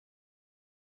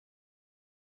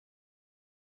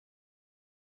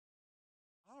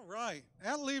All right.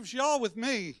 That leaves y'all with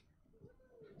me.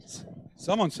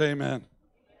 Someone say amen.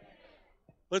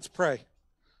 Let's pray.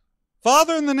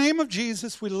 Father, in the name of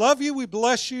Jesus, we love you. We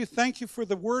bless you. Thank you for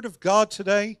the word of God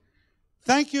today.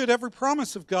 Thank you that every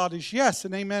promise of God is yes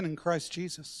and amen in Christ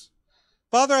Jesus.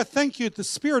 Father, I thank you that the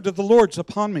Spirit of the Lord's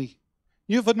upon me.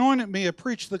 You've anointed me to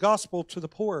preach the gospel to the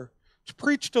poor, to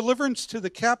preach deliverance to the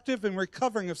captive and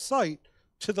recovering of sight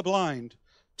to the blind,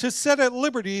 to set at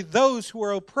liberty those who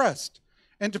are oppressed,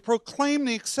 and to proclaim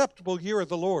the acceptable year of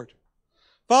the Lord.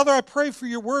 Father, I pray for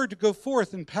your word to go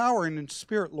forth in power and in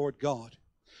spirit, Lord God,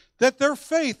 that their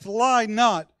faith lie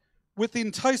not with the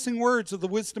enticing words of the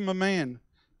wisdom of man,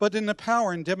 but in the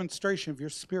power and demonstration of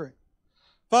your Spirit.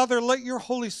 Father, let your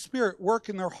Holy Spirit work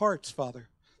in their hearts, Father,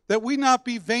 that we not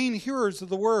be vain hearers of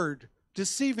the word,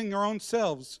 deceiving our own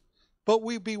selves, but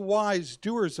we be wise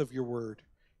doers of your word.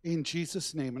 In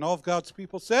Jesus' name. And all of God's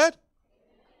people said,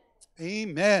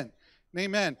 amen.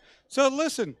 Amen. So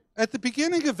listen, at the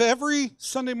beginning of every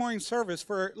Sunday morning service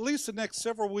for at least the next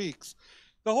several weeks,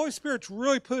 the Holy Spirit's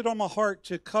really put it on my heart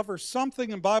to cover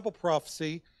something in Bible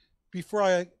prophecy before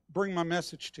I bring my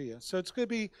message to you. So it's going to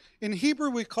be, in Hebrew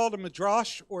we call it a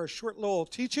midrash, or a short little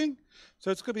teaching.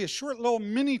 So it's going to be a short little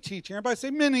mini teaching. Everybody say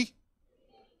mini.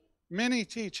 Mini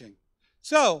teaching.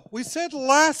 So we said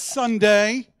last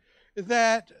Sunday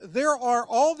that there are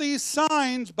all these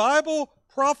signs, Bible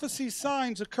prophecy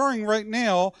signs occurring right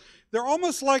now. They're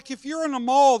almost like if you're in a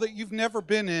mall that you've never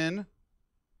been in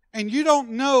and you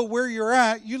don't know where you're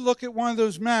at, you look at one of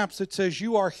those maps that says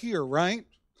you are here, right?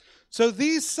 So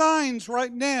these signs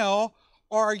right now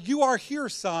are you are here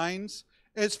signs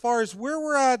as far as where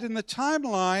we're at in the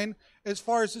timeline as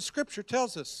far as the scripture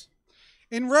tells us.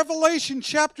 In Revelation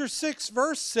chapter 6,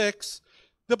 verse 6,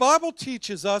 the Bible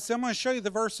teaches us, I'm going to show you the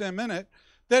verse in a minute,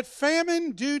 that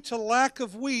famine due to lack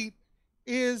of wheat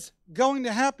is going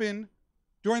to happen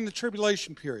during the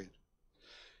tribulation period.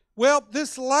 Well,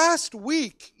 this last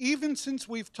week, even since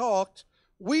we've talked,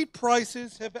 wheat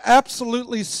prices have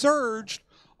absolutely surged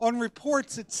on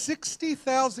reports that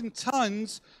 60,000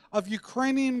 tons of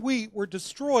Ukrainian wheat were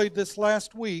destroyed this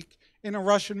last week in a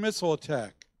Russian missile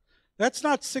attack. That's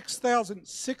not 6,000,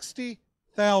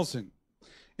 60,000.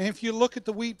 And if you look at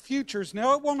the wheat futures,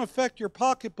 now it won't affect your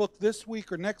pocketbook this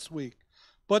week or next week,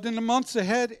 but in the months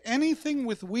ahead, anything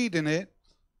with wheat in it,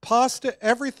 pasta,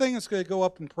 everything is going to go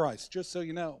up in price, just so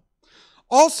you know.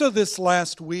 Also this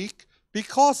last week,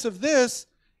 because of this,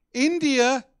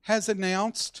 India has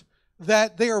announced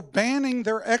that they are banning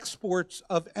their exports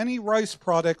of any rice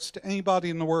products to anybody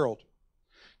in the world.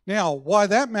 Now, why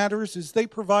that matters is they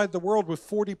provide the world with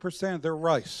 40% of their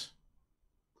rice.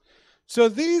 So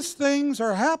these things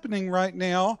are happening right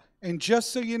now, and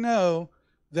just so you know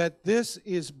that this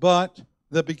is but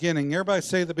the beginning. Everybody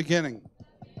say the beginning.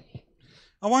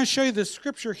 I want to show you this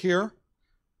scripture here,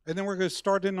 and then we're going to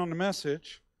start in on the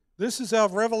message. This is out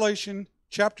of Revelation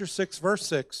chapter 6, verse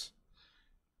 6.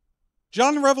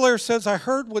 John the Revelator says, I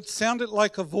heard what sounded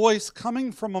like a voice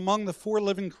coming from among the four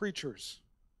living creatures,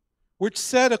 which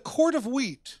said, a quart of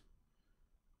wheat,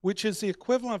 which is the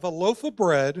equivalent of a loaf of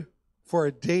bread for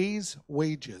a day's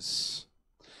wages.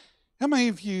 How many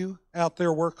of you out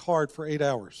there work hard for 8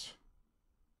 hours?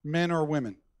 Men or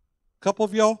women? A couple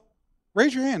of y'all?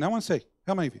 Raise your hand. I want to say,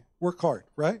 how many of you work hard,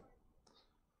 right?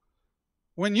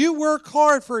 When you work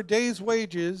hard for a day's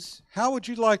wages, how would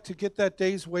you like to get that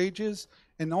day's wages?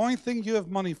 And the only thing you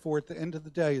have money for at the end of the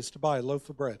day is to buy a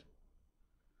loaf of bread.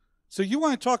 So you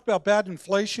want to talk about bad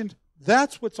inflation?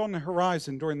 That's what's on the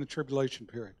horizon during the tribulation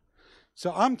period.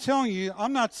 So I'm telling you,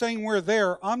 I'm not saying we're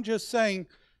there. I'm just saying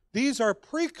these are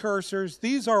precursors.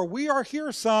 These are we are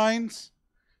here signs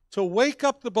to wake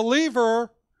up the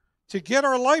believer, to get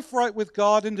our life right with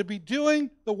God, and to be doing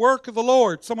the work of the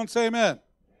Lord. Someone say amen.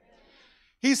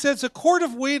 He says, a quart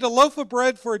of wheat, a loaf of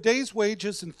bread for a day's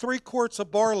wages, and 3 quarts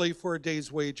of barley for a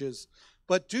day's wages.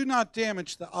 But do not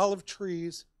damage the olive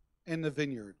trees and the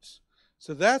vineyards.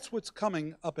 So that's what's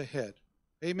coming up ahead.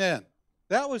 Amen.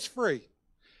 That was free.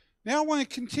 Now I want to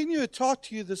continue to talk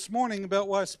to you this morning about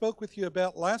what I spoke with you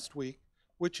about last week,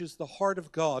 which is the heart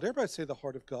of God. Everybody say the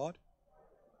heart of God.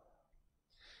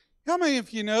 How many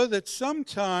of you know that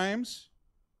sometimes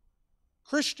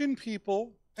Christian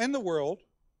people and the world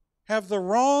have the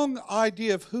wrong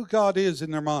idea of who God is in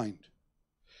their mind?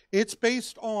 It's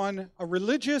based on a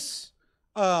religious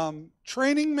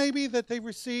training maybe that they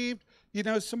received. You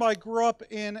know, somebody grew up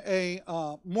in a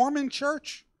Mormon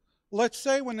church, let's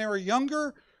say, when they were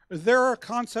younger. Their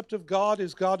concept of God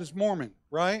is Mormon,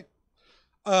 right?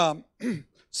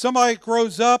 Somebody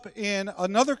grows up in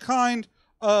another kind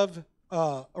of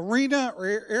arena or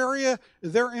area,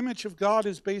 their image of God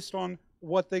is based on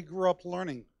what they grew up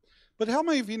learning But how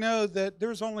many of you know that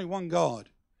there's only one God?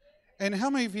 And how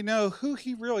many of you know who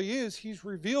he really is? He's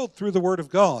revealed through the Word of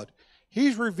God.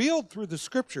 He's revealed through the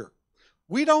Scripture.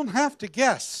 We don't have to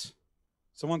guess.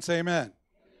 Someone say amen.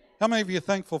 How many of you are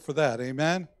thankful for that?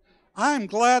 Amen. I'm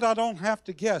glad I don't have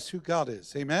to guess who God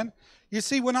is. Amen. You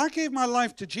see, when I gave my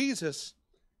life to Jesus,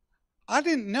 I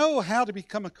didn't know how to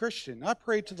become a Christian. I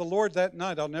prayed to the Lord that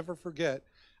night. I'll never forget.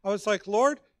 I was like,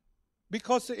 Lord,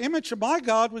 because the image of my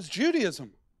God was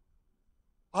Judaism.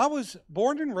 I was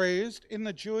born and raised in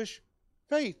the Jewish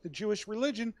faith, the Jewish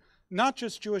religion, not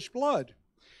just Jewish blood.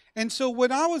 And so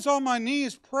when I was on my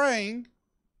knees praying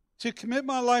to commit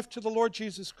my life to the Lord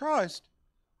Jesus Christ,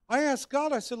 I asked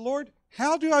God, I said, Lord,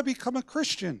 how do I become a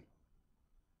Christian?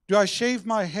 Do I shave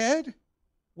my head?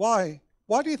 Why?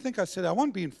 Why do you think I said that? I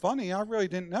wasn't being funny. I really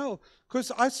didn't know. Because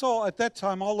I saw at that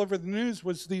time all over the news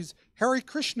was these Hare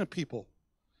Krishna people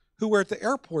who were at the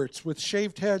airports with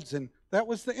shaved heads, and that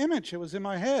was the image. It was in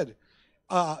my head.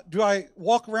 Do I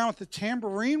walk around with a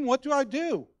tambourine? What do I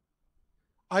do?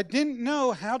 I didn't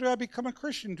know, how do I become a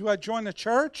Christian? Do I join a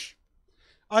church?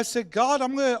 I said, God,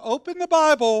 I'm going to open the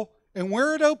Bible, and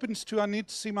where it opens to, I need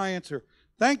to see my answer.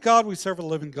 Thank God we serve a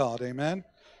living God, amen?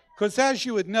 Because as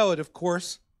you would know it, of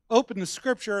course, open the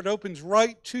Scripture, it opens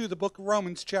right to the book of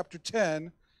Romans chapter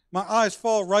 10. My eyes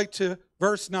fall right to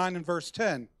verse 9 and verse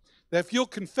 10. That if you'll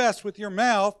confess with your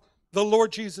mouth the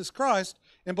Lord Jesus Christ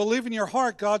and believe in your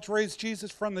heart God's raised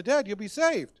Jesus from the dead, you'll be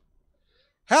saved.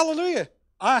 Hallelujah.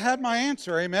 I had my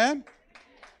answer, amen?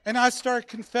 And I started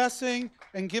confessing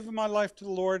and giving my life to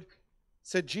the Lord.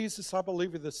 Said, Jesus, I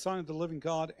believe you're the Son of the living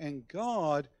God, and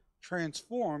God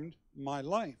transformed my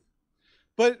life.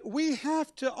 But we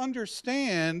have to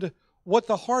understand what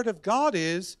the heart of God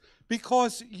is,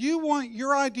 because you want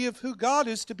your idea of who God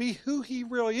is to be who he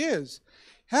really is.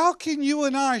 How can you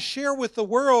and I share with the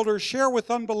world or share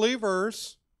with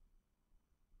unbelievers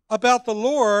about the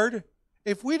Lord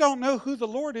if we don't know who the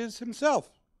Lord is himself,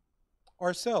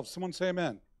 ourselves? Someone say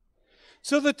amen.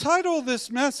 So the title of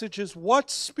this message is, What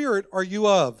Spirit Are You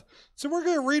Of? So we're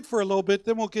going to read for a little bit,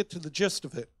 then we'll get to the gist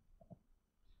of it.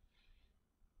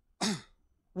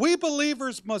 We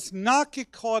believers must not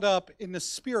get caught up in the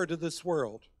spirit of this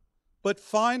world, but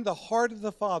find the heart of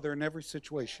the Father in every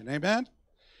situation. Amen?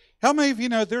 How many of you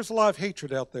know there's a lot of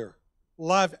hatred out there? A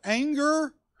lot of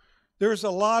anger. There's a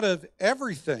lot of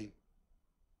everything.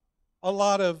 A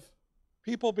lot of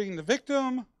people being the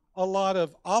victim. A lot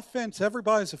of offense.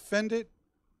 Everybody's offended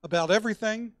about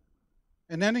everything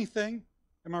and anything.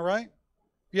 Am I right?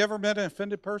 You ever met an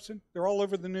offended person? They're all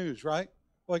over the news, right?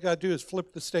 All you got to do is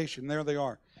flip the station. There they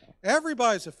are.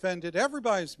 Everybody's offended.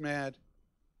 Everybody's mad.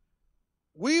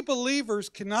 We believers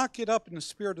cannot get up in the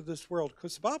spirit of this world,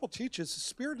 because the Bible teaches the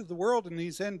spirit of the world in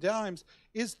these end times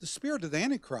is the spirit of the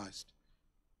Antichrist.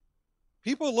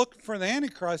 People looking for the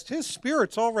Antichrist, his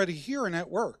spirit's already here and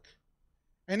at work.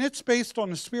 And it's based on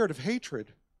the spirit of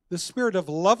hatred, the spirit of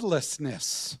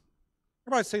lovelessness.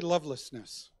 Everybody say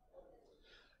lovelessness.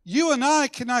 You and I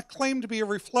cannot claim to be a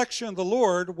reflection of the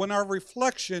Lord when our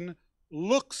reflection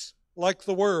looks like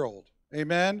the world.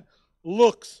 Amen?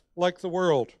 Looks like the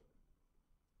world.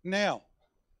 Now,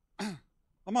 I'm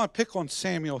going to pick on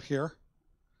Samuel here.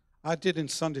 I did in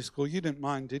Sunday school. You didn't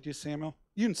mind, did you, Samuel?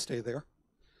 You can stay there.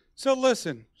 So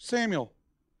listen, Samuel,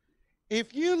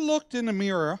 if you looked in the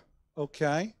mirror,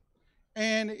 okay,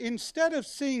 and instead of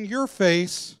seeing your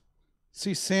face,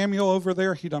 see Samuel over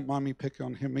there? He doesn't mind me picking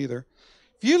on him either.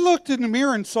 If you looked in the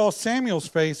mirror and saw Samuel's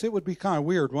face, it would be kind of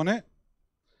weird, wouldn't it?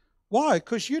 Why?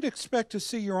 Because you'd expect to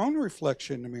see your own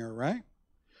reflection in the mirror, right?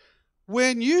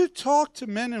 When you talk to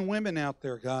men and women out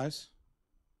there, guys,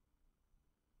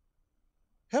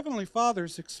 Heavenly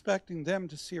Father's expecting them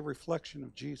to see a reflection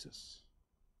of Jesus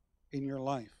in your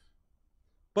life.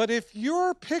 But if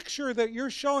your picture that you're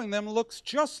showing them looks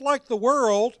just like the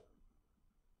world,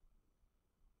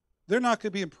 they're not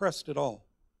going to be impressed at all.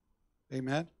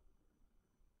 Amen?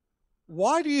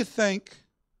 Why do you think,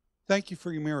 thank you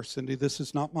for your mirror, Cindy, this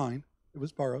is not mine, it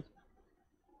was borrowed,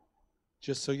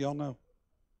 just so y'all know.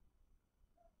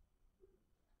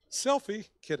 Selfie,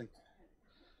 kidding.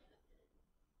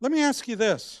 Let me ask you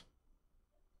this.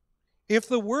 If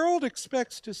the world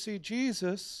expects to see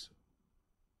Jesus,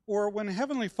 or when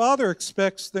Heavenly Father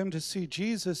expects them to see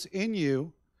Jesus in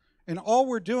you, and all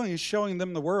we're doing is showing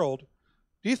them the world,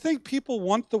 do you think people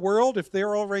want the world if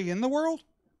they're already in the world?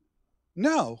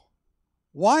 No.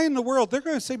 Why in the world? They're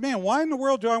going to say, man, why in the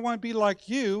world do I want to be like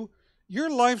you? Your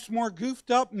life's more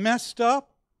goofed up, messed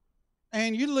up,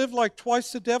 and you live like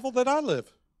twice the devil that I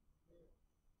live.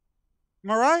 Am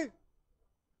I right?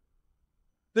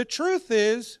 The truth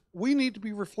is, we need to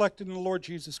be reflecting the Lord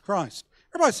Jesus Christ.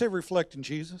 Everybody say reflecting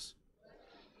Jesus.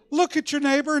 Look at your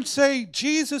neighbor and say,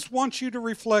 Jesus wants you to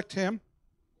reflect him.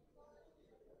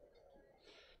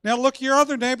 Now look at your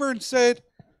other neighbor and say,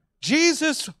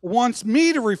 Jesus wants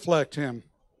me to reflect him.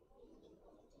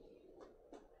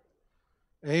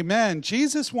 Amen.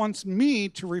 Jesus wants me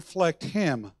to reflect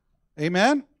him.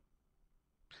 Amen?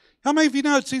 How many of you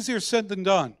know it's easier said than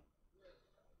done?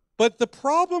 But the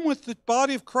problem with the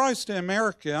body of Christ in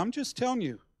America, I'm just telling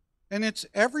you, and it's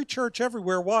every church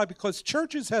everywhere. Why? Because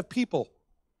churches have people.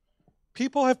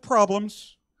 People have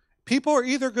problems. People are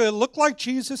either going to look like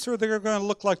Jesus or they're going to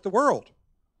look like the world.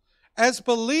 As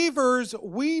believers,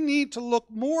 we need to look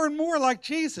more and more like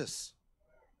Jesus.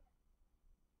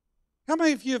 How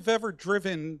many of you have ever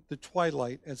driven the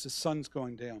twilight as the sun's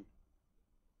going down?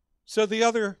 So the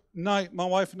other night, my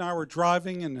wife and I were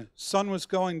driving and the sun was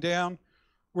going down.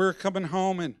 We were coming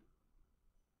home and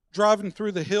driving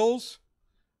through the hills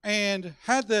and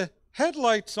had the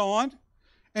headlights on.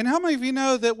 And how many of you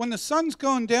know that when the sun's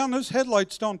going down, those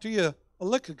headlights don't do you a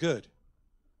lick of good?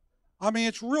 I mean,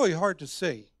 it's really hard to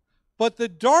see. But the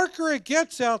darker it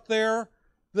gets out there,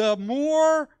 the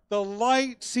more the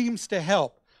light seems to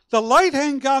help. The light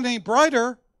ain't got any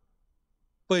brighter,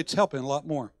 but it's helping a lot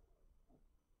more.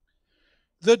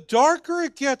 The darker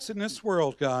it gets in this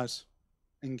world, guys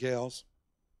and gals,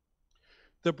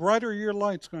 the brighter your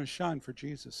light's going to shine for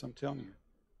Jesus, I'm telling you.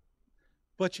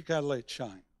 But you got to let it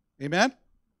shine. Amen?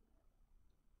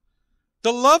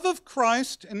 The love of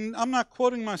Christ, and I'm not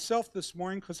quoting myself this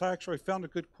morning because I actually found a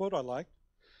good quote I liked.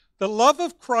 The love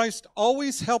of Christ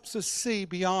always helps us see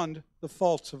beyond the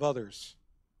faults of others.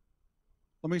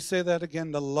 Let me say that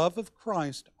again. The love of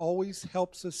Christ always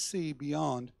helps us see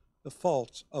beyond the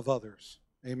faults of others.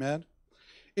 Amen?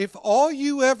 If all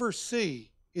you ever see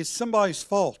is somebody's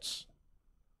faults,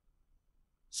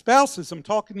 spouses, I'm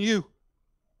talking to you.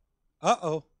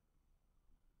 Uh-oh.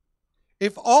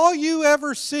 If all you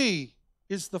ever see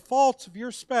is the faults of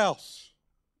your spouse,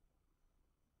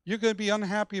 you're going to be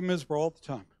unhappy and miserable all the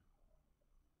time.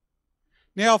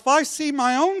 Now, if I see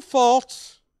my own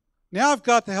faults, now I've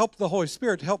got the help of the Holy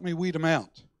Spirit to help me weed them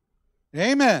out.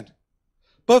 Amen.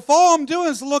 But if all I'm doing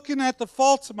is looking at the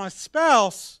faults of my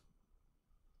spouse,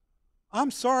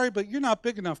 I'm sorry, but you're not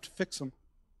big enough to fix them.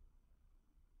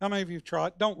 How many of you have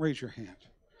tried? Don't raise your hand.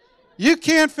 You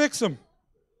can't fix them.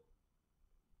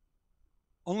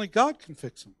 Only God can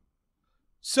fix them.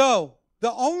 So,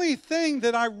 the only thing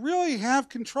that I really have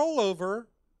control over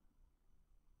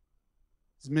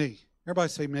is me. Everybody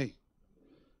say me.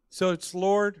 So it's,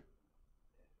 Lord,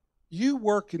 you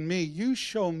work in me. You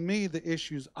show me the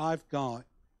issues I've got,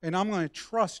 and I'm going to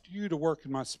trust you to work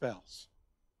in my spouse.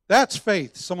 That's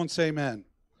faith. Someone say amen.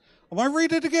 I'm going to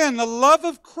read it again. The love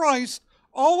of Christ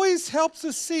always helps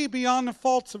us see beyond the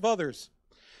faults of others.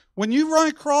 When you run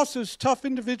across those tough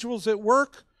individuals at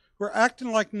work who are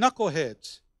acting like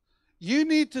knuckleheads, you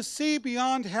need to see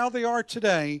beyond how they are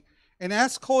today and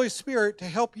ask Holy Spirit to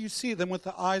help you see them with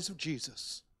the eyes of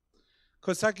Jesus.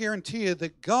 Because I guarantee you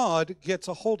that God gets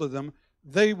a hold of them,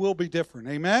 they will be different.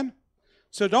 Amen?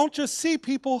 So don't just see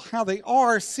people how they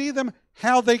are, see them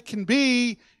how they can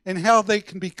be and how they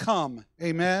can become.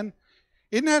 Amen?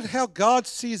 Isn't that how God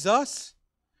sees us?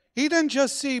 He doesn't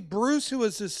just see Bruce, who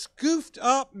is this goofed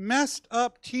up, messed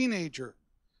up teenager.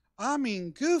 I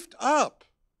mean, goofed up,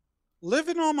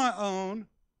 living on my own.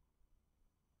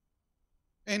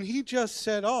 And he just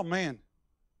said, oh man,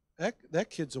 that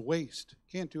kid's a waste.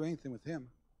 Can't do anything with him.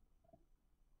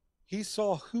 He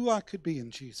saw who I could be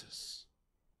in Jesus.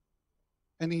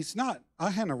 And he's not, I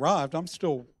hadn't arrived. I'm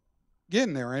still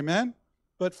getting there, amen?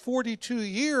 But 42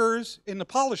 years in the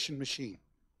polishing machine.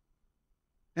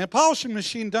 And a polishing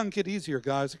machine doesn't get easier,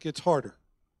 guys. It gets harder.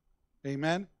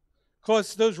 Amen?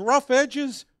 Because those rough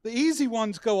edges, the easy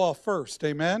ones go off first.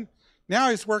 Amen? Now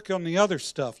he's working on the other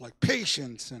stuff like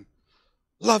patience and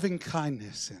loving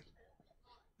kindness. And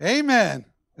amen.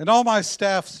 And all my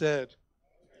staff said.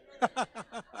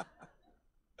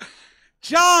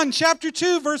 John chapter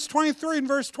 2, verse 23 and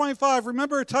verse 25.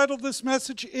 Remember, the title of this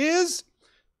message is,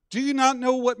 Do You Not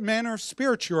Know What Manner of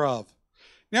Spirit You're Of?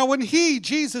 Now when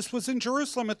Jesus, was in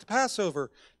Jerusalem at the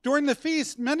Passover, during the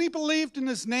feast, many believed in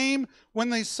his name when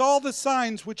they saw the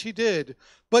signs which he did.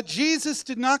 But Jesus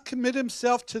did not commit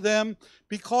himself to them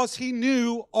because he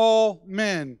knew all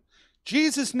men.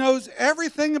 Jesus knows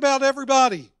everything about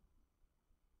everybody.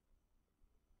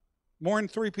 More than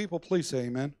 3 people, please say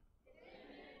amen.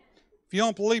 If you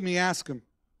don't believe me, ask him.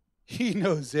 He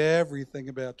knows everything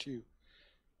about you.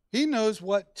 He knows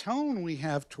what tone we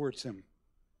have towards him.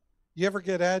 You ever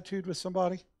get attitude with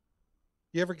somebody?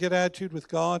 You ever get attitude with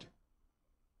God?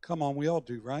 Come on, we all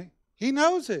do, right? He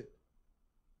knows it.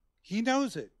 He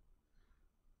knows it.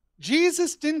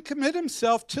 Jesus didn't commit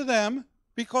himself to them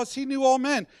because he knew all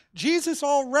men. Jesus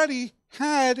already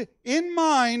had in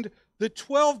mind the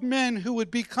 12 men who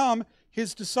would become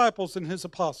his disciples and his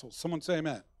apostles. Someone say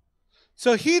amen.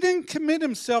 So he didn't commit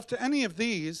himself to any of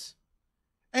these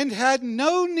and had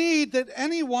no need that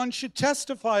anyone should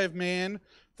testify of man,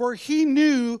 for he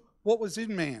knew what was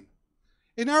in man.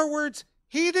 In other words,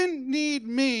 he didn't need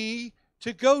me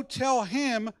to go tell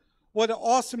him what an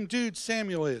awesome dude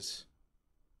Samuel is.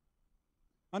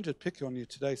 I'm just picking on you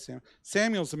today, Samuel.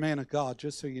 Samuel's a man of God,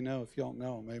 just so you know if you don't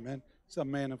know him, amen? He's a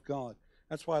man of God.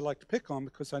 That's why I like to pick on him,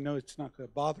 because I know it's not going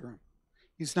to bother him.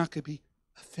 He's not going to be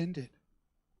offended.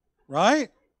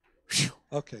 Right? Whew.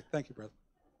 Okay, thank you, brother.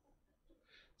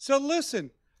 So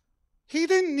listen, he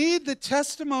didn't need the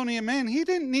testimony of man. He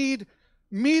didn't need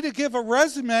me to give a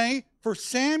resume for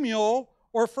Samuel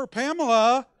or for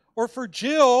Pamela or for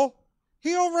Jill.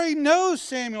 He already knows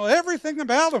Samuel, everything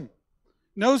about him.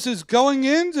 Knows his going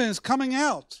in and his coming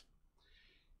out.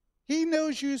 He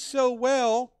knows you so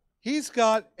well, he's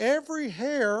got every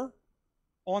hair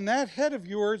on that head of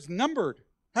yours numbered.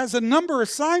 Has a number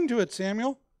assigned to it,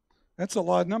 Samuel. That's a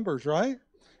lot of numbers, right?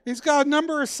 He's got a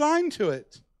number assigned to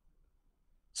it.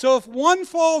 So if one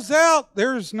falls out,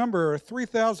 there's number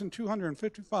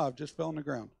 3,255 just fell on the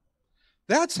ground.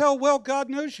 That's how well God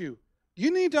knows you.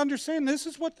 You need to understand this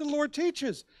is what the Lord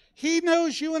teaches. He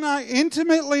knows you and I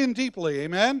intimately and deeply.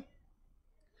 Amen?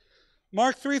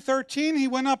 Mark 3:13, he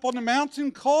went up on the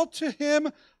mountain, called to him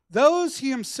those he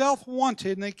himself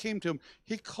wanted, and they came to him.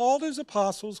 He called his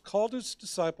apostles, called his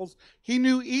disciples. He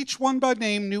knew each one by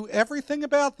name, knew everything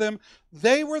about them.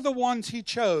 They were the ones he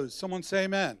chose. Someone say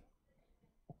amen.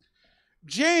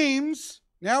 James,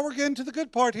 now we're getting to the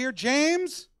good part here.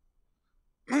 James,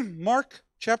 Mark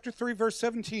chapter 3, verse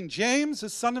 17. James, the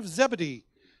son of Zebedee,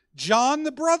 John,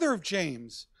 the brother of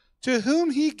James, to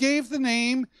whom he gave the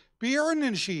name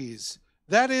Boanerges,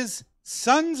 that is,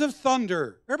 sons of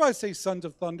thunder. Everybody say sons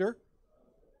of thunder.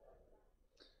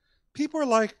 People are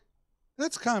like,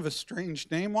 that's kind of a strange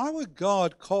name. Why would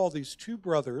God call these two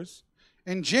brothers?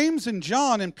 And James and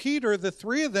John and Peter, the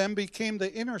three of them, became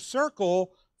the inner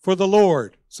circle for the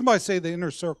Lord. Somebody say the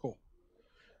inner circle.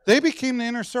 They became the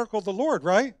inner circle of the Lord,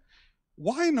 right?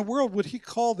 Why in the world would he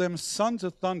call them sons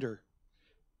of thunder?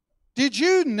 Did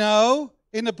you know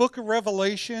in the book of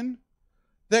Revelation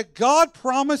that God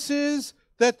promises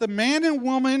that the man and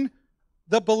woman,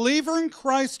 the believer in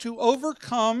Christ who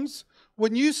overcomes,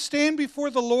 when you stand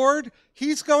before the Lord,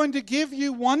 he's going to give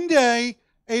you one day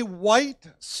a white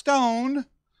stone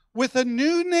with a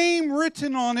new name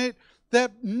written on it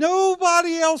that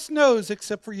nobody else knows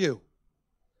except for you.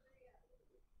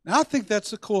 Now, I think that's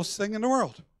the coolest thing in the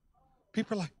world.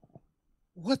 People are like,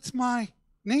 what's my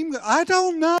name? I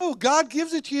don't know. God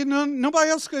gives it to you.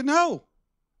 Nobody else could know.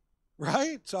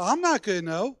 Right? So I'm not going to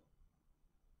know.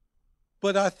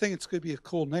 But I think it's going to be a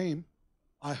cool name.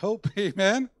 I hope.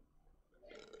 Amen.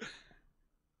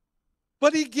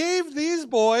 But he gave these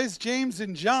boys, James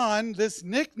and John, this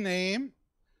nickname,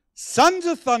 Sons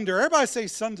of Thunder. Everybody say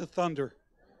Sons of Thunder.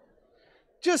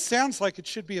 Just sounds like it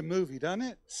should be a movie, doesn't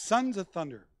it? Sons of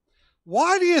Thunder.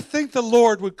 Why do you think the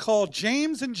Lord would call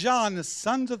James and John the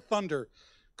Sons of Thunder?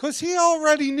 Because he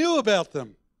already knew about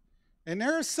them. And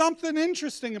there is something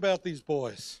interesting about these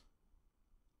boys.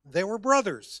 They were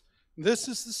brothers. This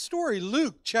is the story,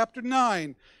 Luke chapter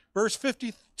 9, verse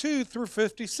 52 through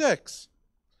 56.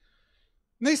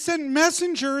 And they sent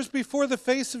messengers before the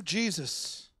face of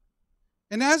Jesus.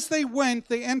 And as they went,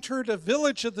 they entered a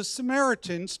village of the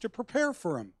Samaritans to prepare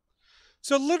for him.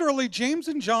 So literally, James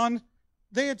and John,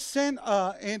 they had sent,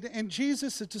 and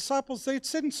Jesus, the disciples, they had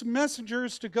sent some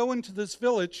messengers to go into this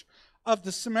village of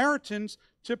the Samaritans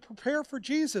to prepare for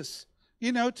Jesus.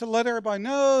 You know, to let everybody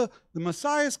know the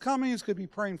Messiah is coming. He's going to be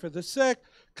praying for the sick.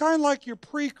 Kind of like your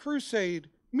pre-crusade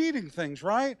meeting things,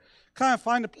 right? Kind of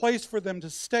find a place for them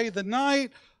to stay the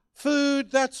night,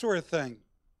 food, that sort of thing.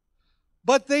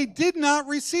 But they did not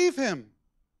receive him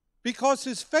because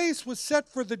his face was set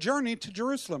for the journey to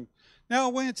Jerusalem. Now,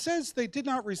 when it says they did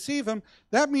not receive him,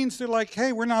 that means they're like,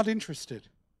 hey, we're not interested.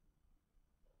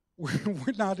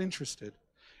 We're not interested.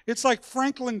 It's like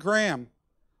Franklin Graham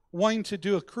wanting to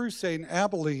do a crusade in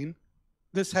Abilene.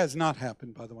 This has not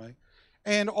happened, by the way.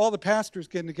 And all the pastors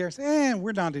getting together and saying,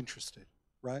 we're not interested,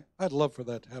 right? I'd love for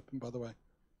that to happen, by the way.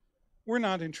 We're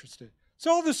not interested.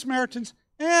 So all the Samaritans,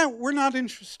 we're not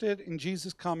interested in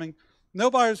Jesus coming.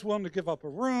 Nobody's willing to give up a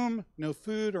room, no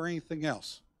food, or anything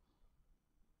else.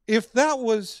 If that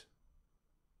was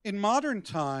in modern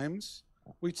times,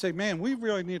 we'd say, man, we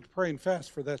really need to pray and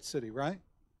fast for that city, right?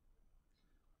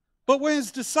 But when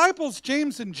his disciples,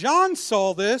 James and John,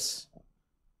 saw this,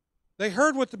 They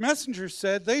heard what the messengers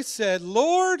said. They said,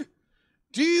 Lord,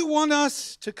 do you want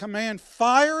us to command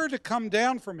fire to come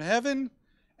down from heaven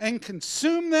and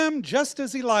consume them just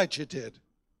as Elijah did?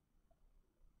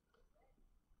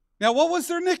 Now, what was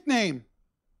their nickname?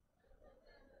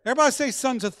 Everybody say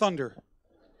Sons of Thunder.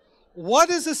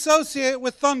 What is associated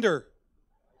with thunder?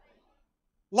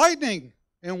 Lightning.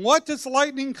 And what does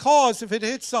lightning cause if it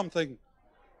hits something?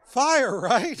 Fire,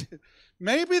 right?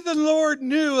 Maybe the Lord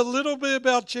knew a little bit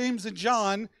about James and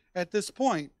John at this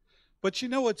point. But you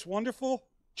know what's wonderful?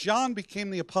 John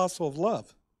became the apostle of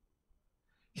love.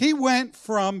 He went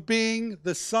from being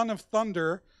the son of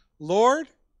thunder, Lord,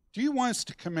 do you want us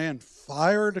to command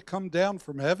fire to come down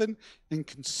from heaven and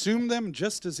consume them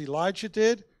just as Elijah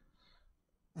did?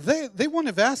 They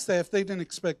wouldn't have asked that if they didn't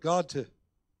expect the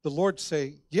Lord to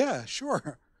say, yeah,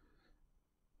 sure.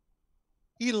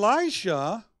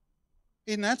 Elijah,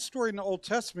 in that story in the Old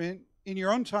Testament, in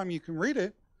your own time you can read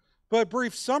it, but a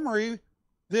brief summary,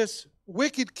 this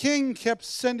wicked king kept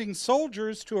sending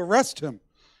soldiers to arrest him.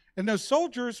 And those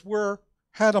soldiers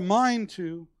had a mind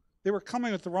they were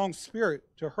coming with the wrong spirit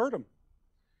to hurt him.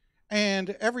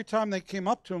 And every time they came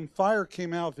up to him, fire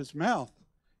came out of his mouth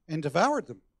and devoured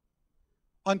them.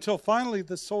 Until finally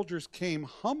the soldiers came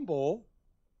humble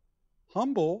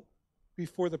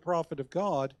before the prophet of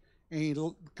God,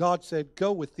 and God said,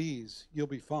 go with these, you'll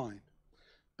be fine.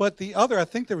 But the other, I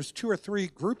think there was 2 or 3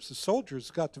 groups of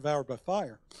soldiers got devoured by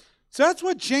fire. So that's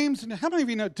what James, and how many of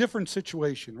you know, different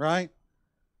situation, right?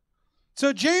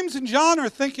 So James and John are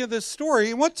thinking of this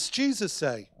story, and what's Jesus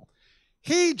say?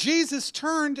 Jesus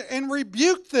turned and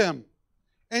rebuked them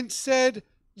and said,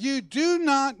 you do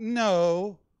not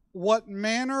know what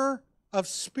manner of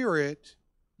spirit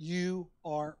you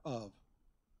are of.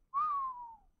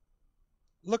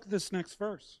 Look at this next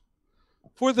verse.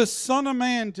 For the Son of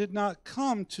Man did not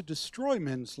come to destroy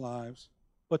men's lives,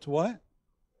 but to what?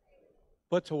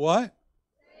 But to what?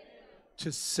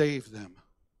 To save them.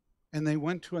 And they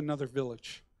went to another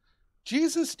village.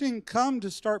 Jesus didn't come to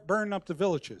start burning up the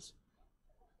villages.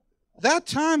 That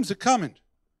time's a-coming.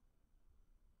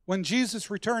 When Jesus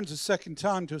returns a second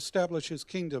time to establish his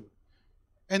kingdom,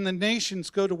 and the nations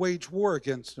go to wage war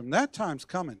against him, that time's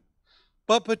coming.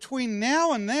 But between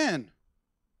now and then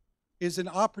is an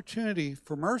opportunity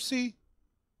for mercy,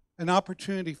 an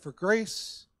opportunity for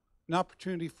grace, an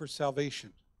opportunity for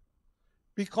salvation.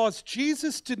 Because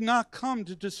Jesus did not come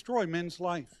to destroy men's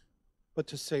life, but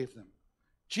to save them.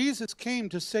 Jesus came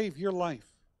to save your life.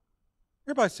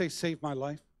 Everybody say, save my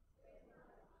life.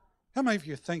 How many of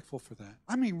you are thankful for that?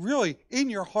 I mean, really,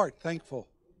 in your heart, thankful.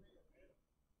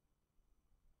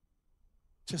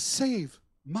 To save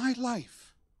my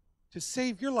life. To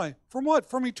save your life. From what?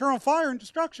 From eternal fire and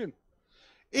destruction.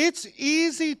 It's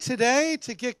easy today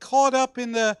to get caught up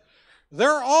in they're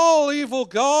all evil,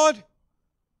 God.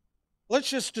 Let's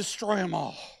just destroy them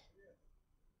all.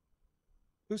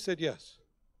 Who said yes?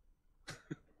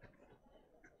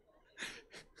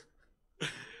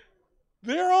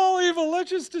 They're all evil. Let's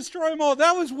just destroy them all.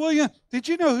 That was William. Did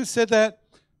you know who said that?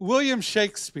 William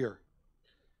Shakespeare.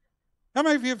 How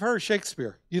many of you have heard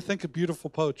Shakespeare? You think of beautiful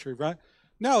poetry, right?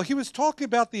 No, he was talking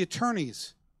about the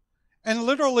attorneys. And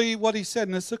literally what he said,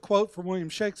 and this is a quote from William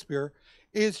Shakespeare,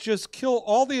 is just kill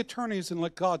all the attorneys and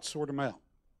let God sort them out.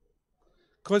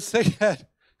 Because they had,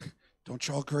 don't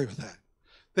y'all agree with that?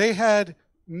 They had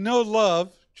no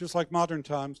love, just like modern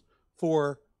times,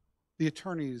 for the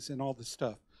attorneys and all this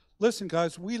stuff. Listen,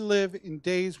 guys, we live in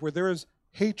days where there is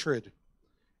hatred.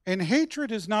 And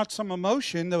hatred is not some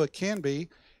emotion, though it can be.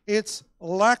 It's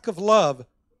lack of love.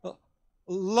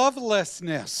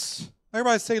 Lovelessness.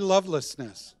 Everybody say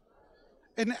lovelessness.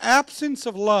 An absence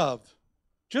of love.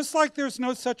 Just like there's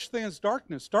no such thing as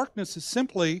darkness. Darkness is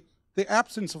simply the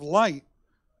absence of light.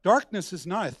 Darkness is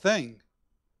not a thing.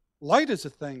 Light is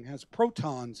a thing. It has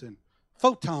protons and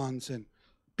photons and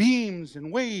beams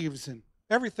and waves and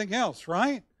everything else,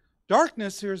 right?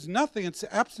 Darkness, there's nothing. It's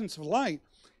the absence of light.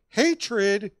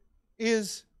 Hatred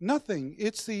is nothing.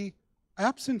 It's the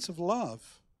absence of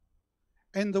love.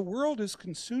 And the world is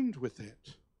consumed with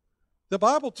it. The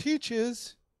Bible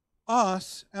teaches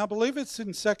us, I believe it's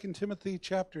in 2 Timothy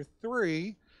chapter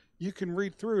 3, you can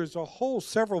read through, there's a whole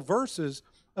several verses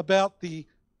about the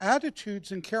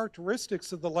attitudes and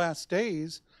characteristics of the last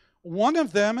days. One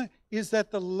of them is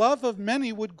that the love of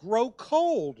many would grow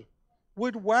cold,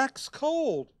 would wax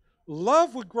cold.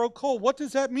 Love would grow cold. What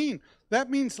does that mean? That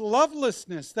means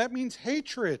lovelessness. That means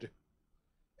hatred.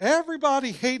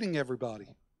 Everybody hating everybody.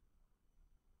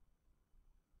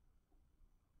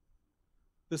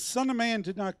 The Son of Man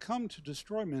did not come to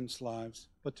destroy men's lives,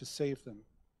 but to save them.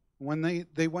 When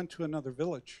they went to another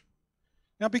village.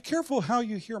 Now be careful how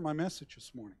you hear my message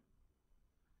this morning.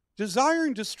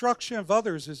 Desiring destruction of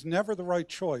others is never the right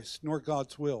choice, nor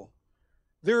God's will.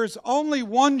 There is only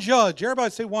one judge.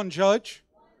 Everybody say one judge.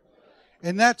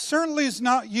 And that certainly is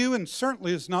not you and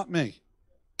certainly is not me.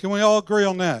 Can we all agree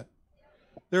on that?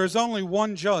 There is only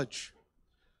one judge.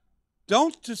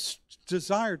 Don't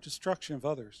desire destruction of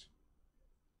others.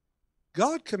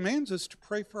 God commands us to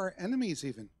pray for our enemies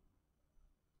even.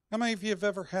 How many of you have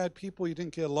ever had people you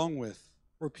didn't get along with,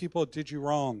 or people that did you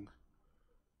wrong?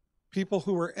 People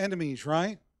who were enemies,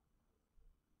 right?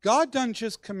 God doesn't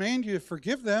just command you to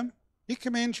forgive them. He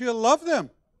commands you to love them.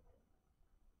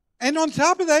 And on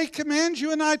top of that, He commands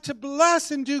you and I to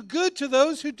bless and do good to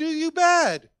those who do you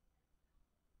bad.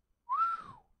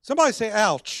 Somebody say,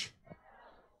 ouch.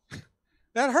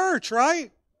 That hurts,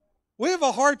 right? We have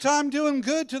a hard time doing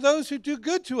good to those who do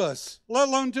good to us, let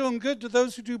alone doing good to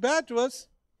those who do bad to us.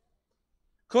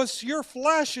 Because your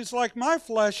flesh is like my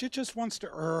flesh. It just wants to,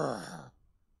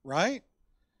 right?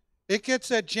 It gets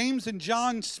that James and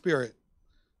John spirit.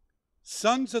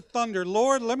 Sons of thunder.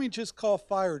 Lord, let me just call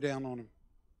fire down on them.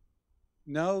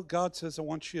 No, God says, I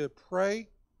want you to pray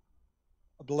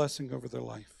a blessing over their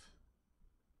life.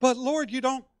 But Lord, you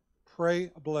don't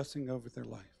pray a blessing over their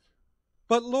life.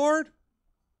 But Lord,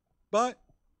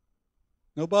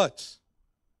 no buts.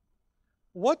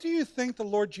 What do you think the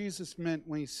Lord Jesus meant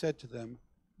when He said to them,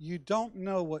 you don't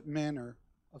know what manner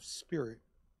of spirit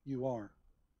you are?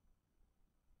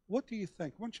 What do you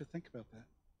think? I want you to think about that.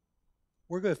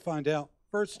 We're going to find out.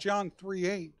 1 John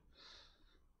 3:8. I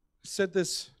said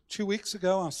this 2 weeks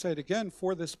ago. I'll say it again.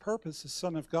 For this purpose, the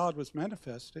Son of God was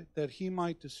manifested, that He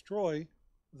might destroy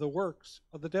the works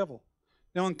of the devil.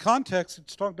 Now, in context,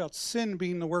 it's talking about sin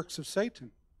being the works of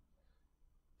Satan.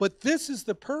 But this is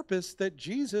the purpose that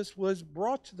Jesus was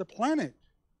brought to the planet,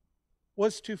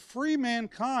 was to free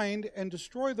mankind and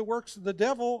destroy the works of the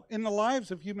devil in the lives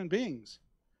of human beings.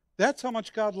 That's how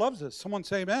much God loves us. Someone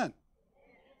say amen.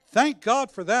 Thank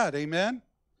God for that, amen?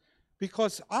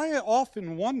 Because I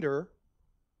often wonder,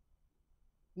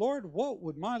 Lord, what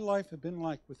would my life have been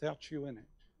like without you in it?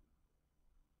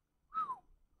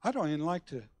 I don't even like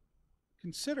to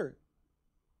consider it.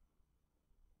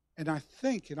 And I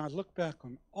think and I look back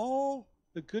on all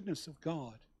the goodness of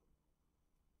God.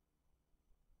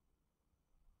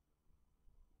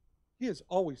 He is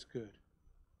always good.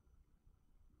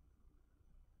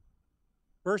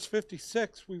 Verse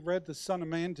 56, we read the Son of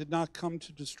Man did not come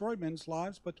to destroy men's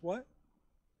lives, but what?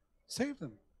 Save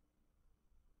them.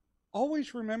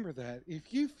 Always remember that.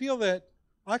 If you feel that,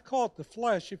 I call it the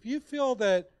flesh, if you feel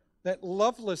that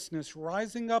lovelessness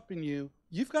rising up in you,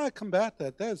 you've got to combat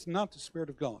that. That is not the Spirit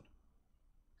of God.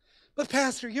 But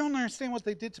Pastor, you don't understand what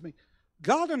they did to me.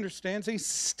 God understands. He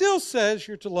still says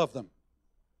you're to love them.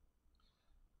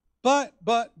 But.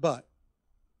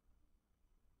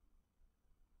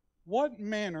 What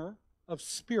manner of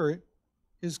spirit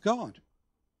is God?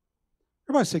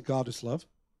 Everybody say God is love.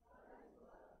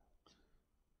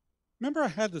 Remember I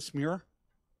had this mirror?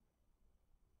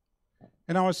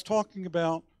 And I was talking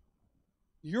about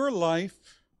your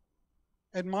life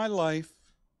and my life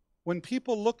when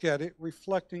people look at it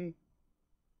reflecting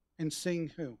and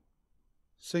seeing who?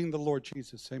 Seeing the Lord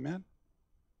Jesus. Amen?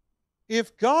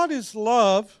 If God is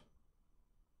love,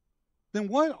 then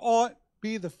what ought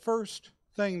be the first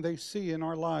thing they see in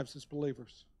our lives as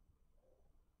believers?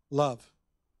 Love.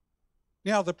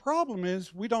 Now, the problem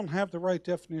is we don't have the right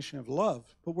definition of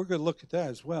love, but we're going to look at that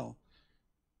as well.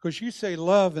 Because you say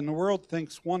love and the world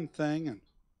thinks one thing, and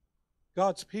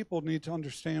God's people need to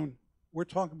understand we're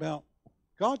talking about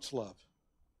God's love,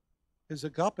 His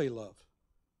agape love.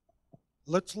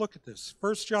 Let's look at this.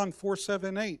 1 John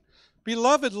 4:7-8.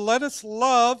 Beloved, let us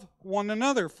love one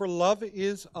another, for love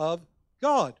is of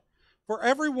God. For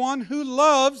everyone who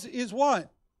loves is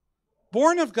what?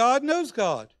 Born of God, knows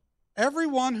God.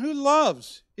 Everyone who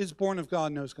loves is born of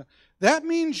God, knows God. That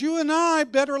means you and I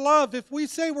better love. If we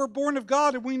say we're born of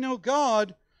God and we know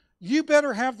God, you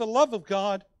better have the love of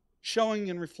God showing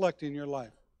and reflecting in your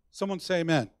life. Someone say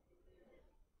amen.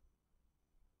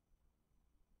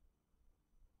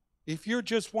 If you're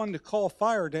just one to call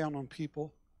fire down on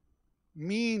people,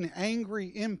 mean,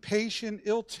 angry, impatient,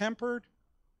 ill-tempered,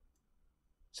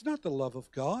 it's not the love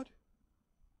of God.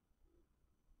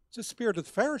 It's the spirit of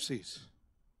the Pharisees.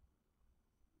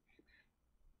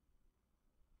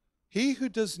 He who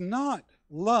does not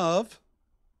love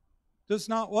does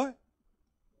not what?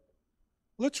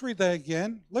 Let's read that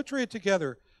again. Let's read it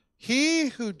together. He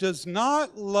who does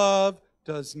not love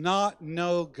does not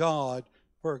know God,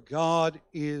 for God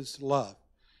is love.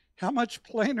 How much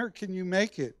plainer can you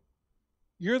make it?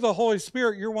 You're the Holy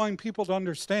Spirit. You're wanting people to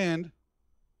understand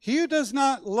He who does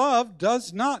not love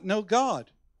does not know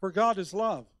God, for God is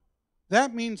love.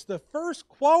 That means the first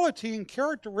quality and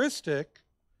characteristic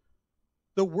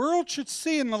the world should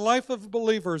see in the life of a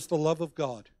believer is the love of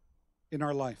God in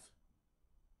our life.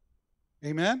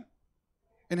 Amen?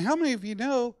 And how many of you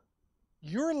know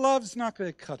your love's not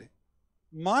going to cut it?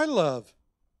 My love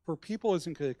for people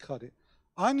isn't going to cut it.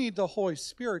 I need the Holy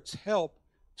Spirit's help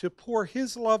to pour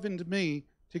His love into me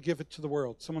to give it to the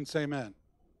world. Someone say amen.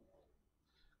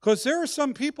 Because there are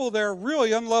some people that are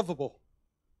really unlovable.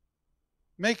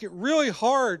 Make it really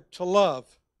hard to love,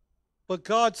 but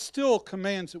God still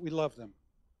commands that we love them.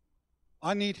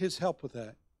 I need His help with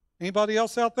that. Anybody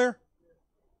else out there?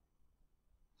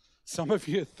 Some of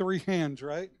you have 3 hands,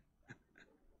 right?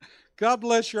 God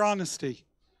bless your honesty.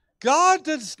 God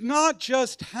does not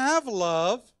just have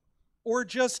love or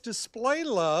just display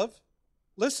love,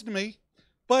 listen to me,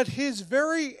 but His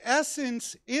very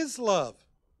essence is love.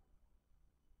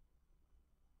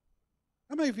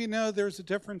 How many of you know there's a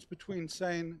difference between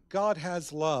saying God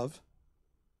has love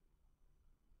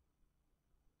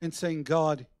and saying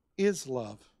God is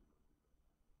love?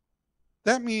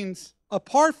 That means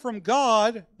apart from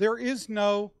God, there is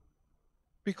no,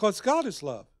 because God is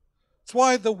love. That's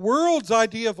why the world's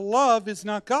idea of love is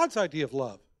not God's idea of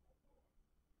love.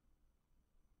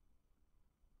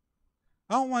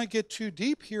 I don't want to get too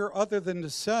deep here other than to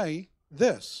say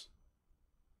this.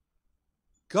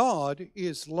 God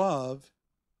is love.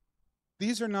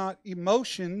 These are not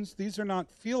emotions. These are not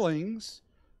feelings.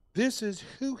 This is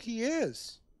who He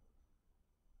is.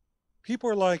 People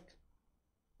are like,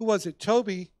 who was it?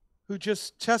 Toby, who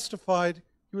just testified.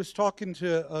 He was talking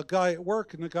to a guy at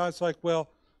work, and the guy's like, well,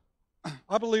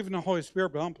 I believe in the Holy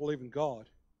Spirit, but I don't believe in God.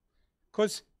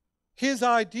 Because his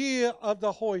idea of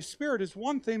the Holy Spirit is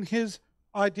one thing. His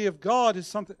idea of God is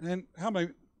something. And how many?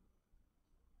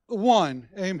 One.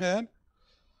 Amen.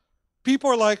 People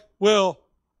are like, well,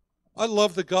 I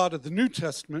love the God of the New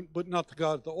Testament, but not the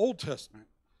God of the Old Testament.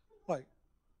 Like,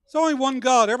 it's only one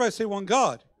God. Everybody say one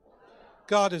God.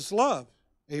 God is love.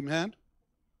 Amen.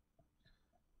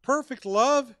 Perfect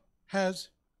love has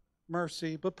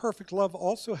mercy, but perfect love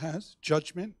also has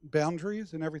judgment,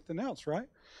 boundaries, and everything else, right?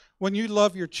 When you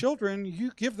love your children,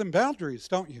 you give them boundaries,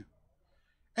 don't you?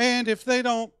 And if they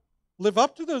don't live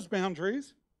up to those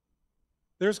boundaries,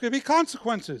 there's going to be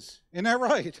consequences. Isn't that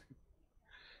right?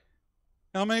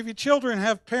 Now, many of your children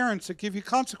have parents that give you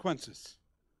consequences.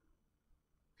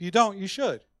 If you don't, you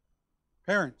should.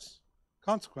 Parents,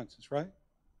 consequences, right?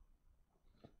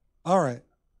 All right.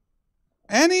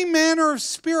 Any manner of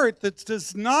spirit that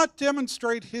does not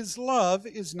demonstrate His love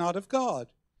is not of God.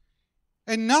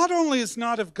 And not only is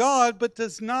not of God, but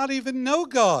does not even know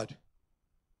God.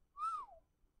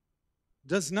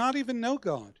 Does not even know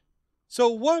God. So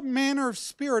what manner of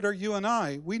spirit are you and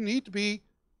I? We need to be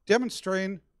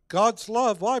demonstrating God's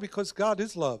love. Why? Because God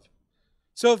is love.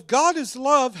 So if God is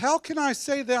love, how can I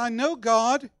say that I know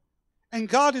God and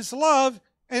God is love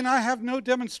and I have no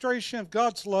demonstration of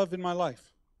God's love in my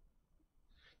life?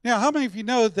 Now, how many of you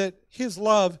know that His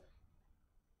love,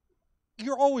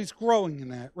 you're always growing in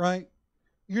that, right?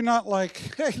 You're not like,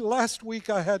 hey, last week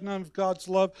I had none of God's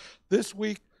love. This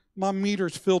week my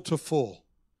meter's filled to full.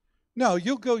 No,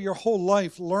 you'll go your whole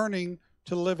life learning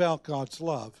to live out God's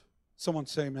love. Someone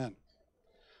say amen.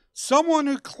 Someone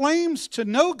who claims to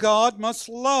know God must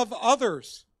love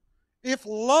others. If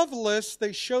loveless,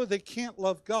 they show they can't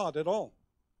love God at all.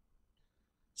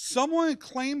 Someone who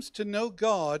claims to know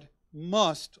God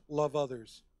must love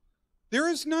others. There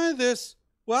is none of this,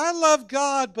 well, I love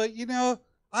God, but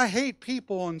I hate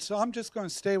people, and so I'm just going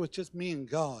to stay with just me and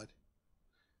God.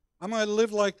 I'm going to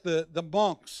live like the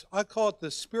monks. I call it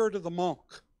the spirit of the monk.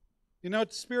 You know what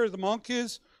the spirit of the monk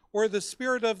is? Or the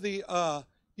spirit of the,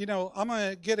 I'm going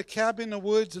to get a cabin in the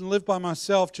woods and live by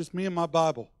myself, just me and my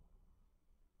Bible.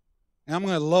 And I'm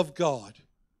going to love God.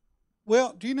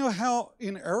 Well, do you know how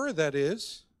in error that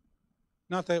is?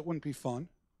 Not that it wouldn't be fun.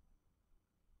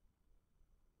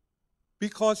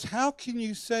 Because how can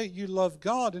you say you love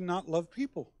God and not love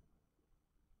people?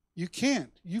 You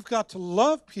can't. You've got to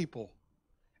love people.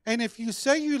 And if you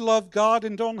say you love God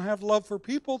and don't have love for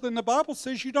people, then the Bible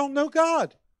says you don't know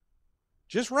God.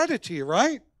 Just read it to you,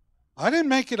 right? I didn't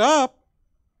make it up.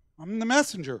 I'm the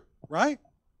messenger, right?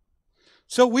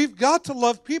 So we've got to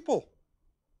love people.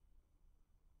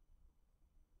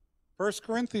 1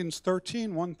 Corinthians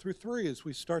 13, 1 through 3, as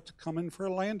we start to come in for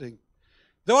a landing.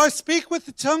 Though I speak with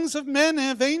the tongues of men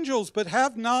and of angels, but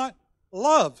have not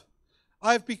love,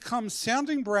 I have become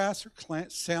sounding brass or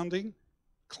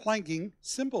clanging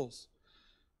cymbals.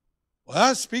 Well,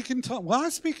 I speak in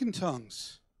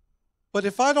tongues. But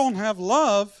if I don't have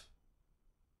love,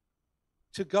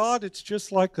 to God, it's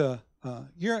just like how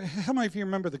many of you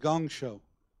remember the Gong Show?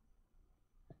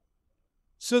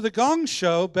 So the Gong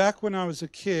Show, back when I was a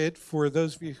kid, for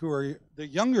those of you who are the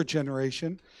younger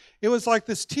generation, it was like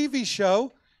this TV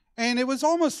show, and it was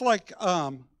almost like,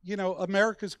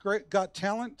 America's Got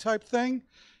Talent type thing,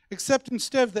 except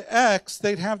instead of the X,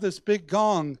 they'd have this big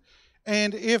gong.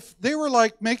 And if they were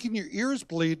like making your ears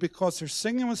bleed because their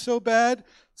singing was so bad,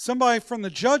 somebody from the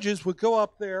judges would go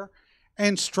up there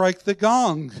and strike the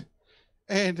gong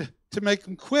and to make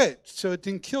them quit so it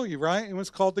didn't kill you, right? It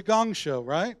was called the Gong Show,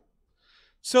 right?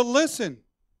 So listen,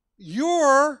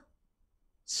 your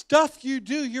stuff you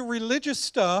do, your religious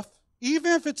stuff,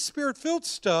 even if it's spirit-filled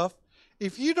stuff,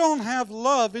 if you don't have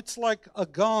love, it's like a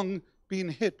gong being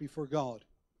hit before God.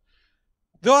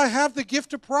 Though I have the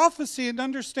gift of prophecy and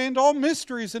understand all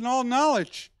mysteries and all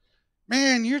knowledge,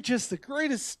 man, you're just the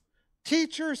greatest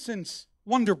teacher since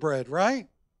Wonder Bread, right?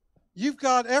 You've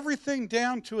got everything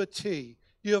down to a T.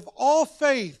 You have all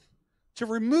faith to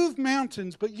remove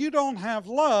mountains, but you don't have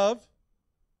love,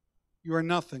 you are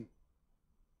nothing.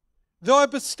 Though I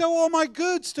bestow all my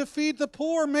goods to feed the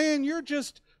poor, man, you're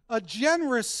just a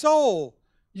generous soul.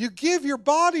 You give your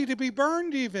body to be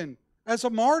burned even as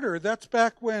a martyr. That's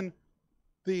back when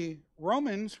the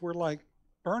Romans were like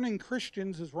burning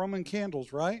Christians as Roman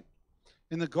candles, right?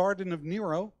 In the garden of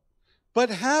Nero. But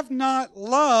have not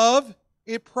love,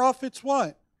 it profits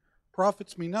what?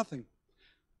 Profits me nothing.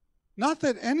 Not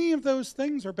that any of those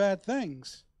things are bad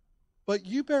things, but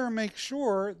you better make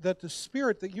sure that the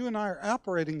spirit that you and I are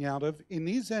operating out of in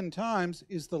these end times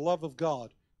is the love of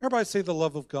God. Everybody say the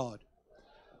love of God.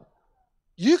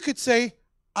 You could say,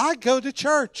 I go to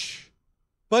church.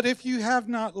 But if you have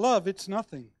not love, it's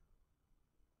nothing.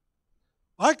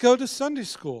 I go to Sunday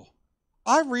school.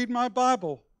 I read my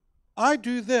Bible. I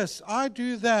do this. I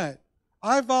do that.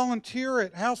 I volunteer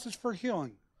at Houses for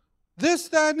Healing. This,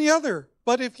 that, and the other.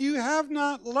 But if you have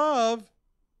not love,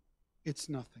 it's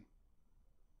nothing.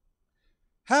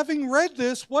 Having read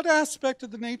this, what aspect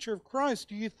of the nature of Christ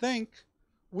do you think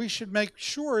we should make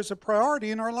sure is a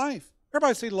priority in our life?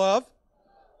 Everybody say love.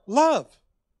 Love.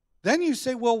 Then you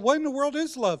say, well, what in the world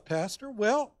is love, Pastor?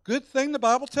 Well, good thing the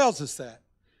Bible tells us that.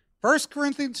 1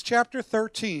 Corinthians chapter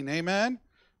 13, amen?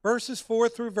 Verses 4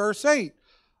 through verse 8.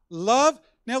 Love.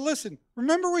 Now listen,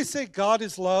 remember we say God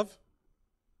is love?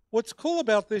 What's cool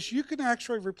about this, you can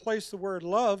actually replace the word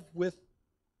love with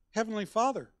Heavenly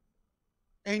Father.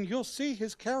 And you'll see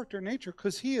His character and nature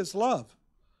because He is love.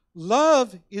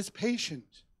 Love is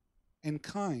patient and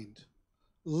kind.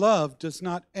 Love does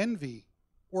not envy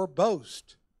or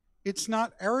boast. It's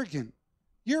not arrogant.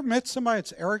 You ever met somebody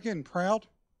that's arrogant and proud?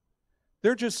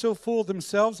 They're just so full of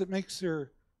themselves it makes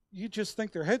you just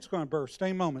think their head's going to burst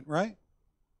any moment, right?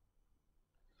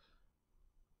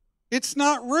 It's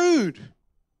not rude.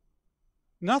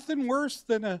 Nothing worse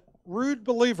than a rude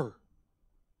believer,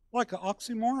 like an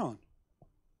oxymoron.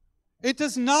 It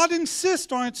does not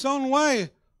insist on its own way.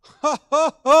 Ho,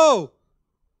 ho, ho.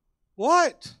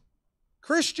 What?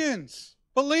 Christians,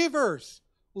 believers,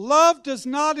 love does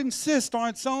not insist on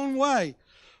its own way.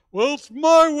 Well, it's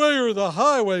my way or the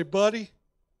highway, buddy.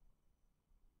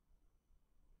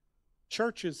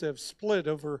 Churches have split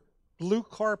over blue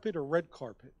carpet or red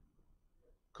carpet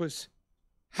because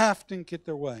half didn't get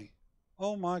their way.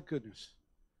 Oh my goodness.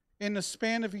 In the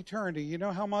span of eternity, you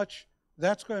know how much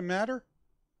that's going to matter?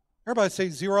 Everybody say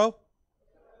 0.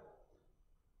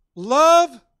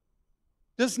 Love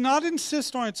does not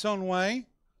insist on its own way.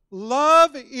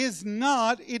 Love is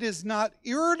not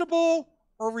irritable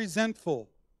or resentful.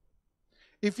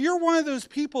 If you're one of those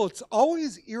people that's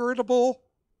always irritable,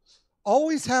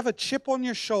 always have a chip on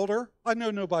your shoulder, I know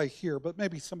nobody here, but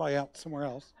maybe somebody out somewhere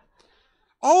else.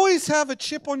 Always have a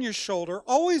chip on your shoulder,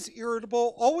 always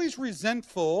irritable, always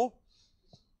resentful.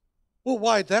 Well,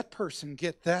 why'd that person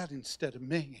get that instead of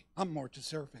me? I'm more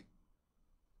deserving.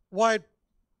 Why'd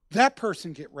that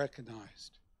person get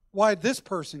recognized? Why'd this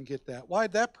person get that?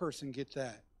 Why'd that person get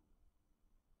that?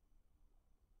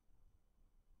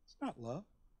 It's not love.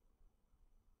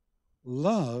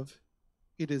 Love,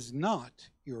 it is not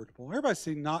irritable. Everybody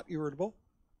say not irritable.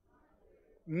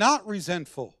 Not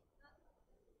resentful.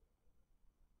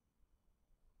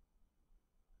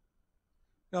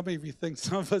 How many of you think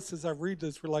some of us, as I read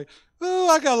this, we're like, oh,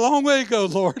 I got a long way to go,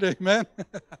 Lord, amen.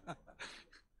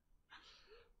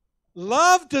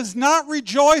 Love does not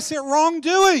rejoice at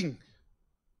wrongdoing.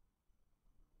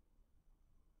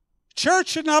 Church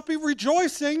should not be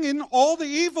rejoicing in all the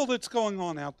evil that's going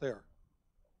on out there.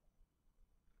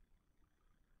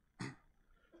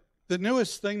 The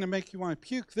newest thing to make you want to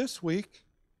puke this week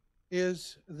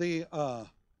is the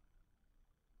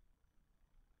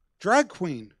drag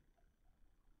queen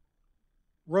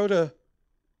wrote a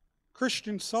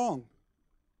Christian song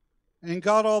and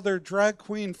got all their drag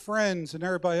queen friends and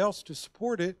everybody else to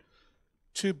support it,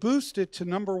 to boost it to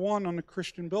 #1 on the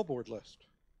Christian Billboard list.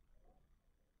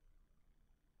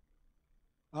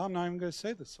 I'm not even going to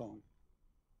say the song.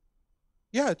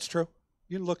 Yeah, it's true.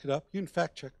 You can look it up. You can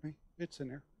fact check me. It's in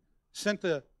there. Sent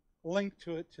the link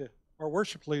to it to our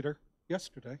worship leader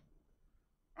yesterday.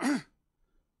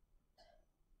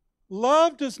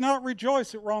 Love does not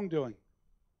rejoice at wrongdoing.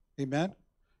 Amen.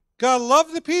 God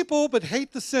love the people, but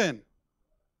hate the sin.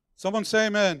 Someone say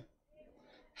amen.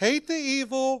 Hate the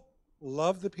evil,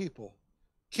 love the people.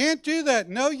 Can't do that.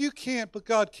 No, you can't, but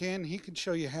God can. He can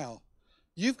show you how.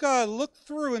 You've got to look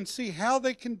through and see how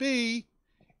they can be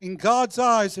in God's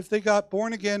eyes, if they got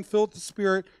born again, filled with the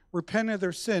Spirit, repented of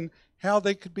their sin, how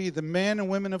they could be the men and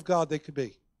women of God they could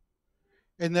be.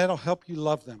 And that'll help you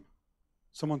love them.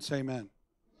 Someone say amen.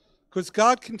 Because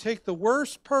God can take the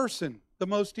worst person, the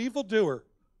most evil doer,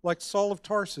 like Saul of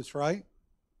Tarsus, right?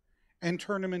 And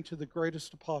turn him into the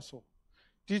greatest apostle.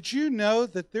 Did you know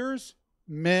that there's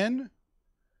men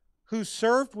who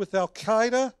served with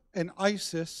Al-Qaeda and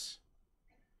ISIS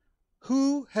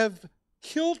who have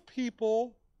killed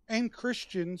people and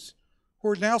Christians who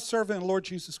are now serving the Lord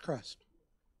Jesus Christ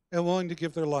and willing to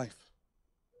give their life?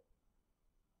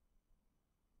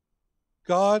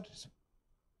 God,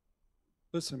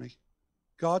 listen to me,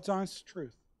 God's honest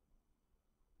truth.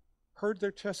 Heard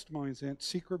their testimonies in a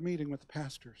secret meeting with the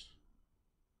pastors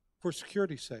for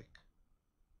security's sake.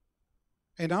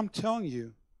 And I'm telling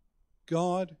you,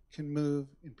 God can move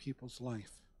in people's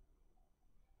life.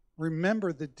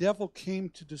 Remember, the devil came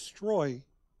to destroy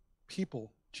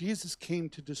people. Jesus came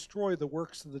to destroy the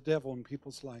works of the devil in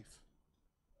people's life.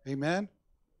 Amen?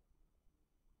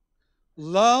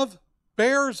 Love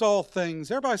bears all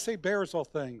things. Everybody say bears all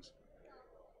things.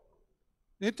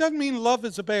 It doesn't mean love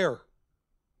is a bear.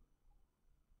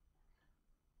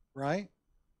 Right?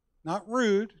 Not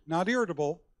rude, not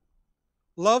irritable.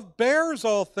 Love bears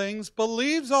all things,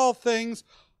 believes all things,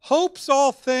 hopes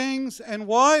all things, and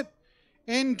what?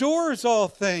 Endures all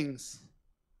things.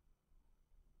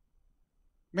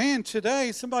 Man,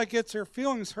 today somebody gets their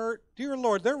feelings hurt. Dear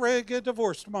Lord, they're ready to get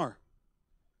divorced tomorrow.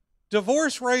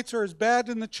 Divorce rates are as bad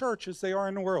in the church as they are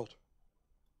in the world.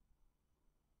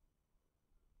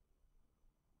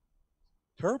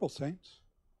 Terrible, saints.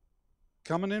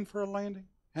 Coming in for a landing.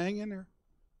 Hang in there.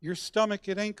 Your stomach,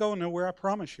 it ain't going nowhere, I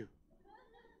promise you.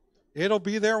 It'll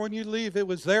be there when you leave. It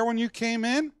was there when you came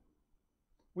in.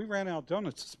 We ran out of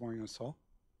donuts this morning, I saw.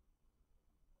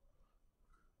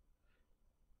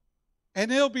 And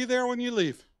it'll be there when you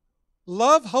leave.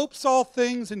 Love hopes all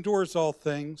things, endures all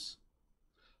things.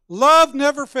 Love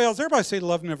never fails. Everybody say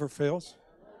love never fails.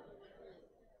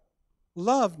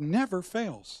 Love never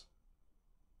fails.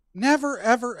 Never,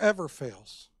 ever, ever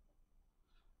fails.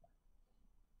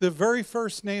 The very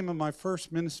first name of my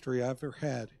first ministry I ever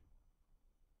had,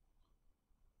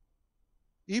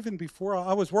 even before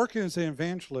I was working as an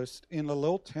evangelist in a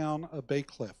little town of Bay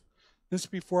Cliff. This is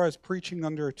before I was preaching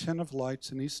under a tent of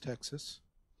lights in East Texas.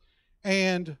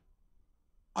 And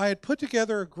I had put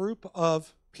together a group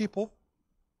of people,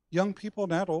 young people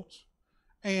and adults,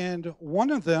 and one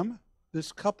of them,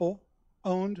 this couple,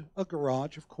 owned a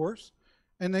garage, of course,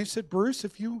 and they said, Bruce,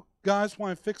 if you guys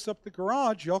want to fix up the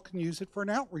garage, y'all can use it for an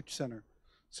outreach center.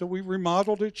 So we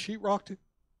remodeled it, sheetrocked it,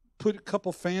 put a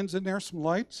couple fans in there, some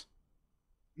lights.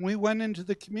 We went into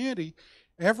the community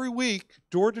every week,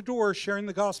 door to door, sharing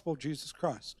the gospel of Jesus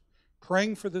Christ,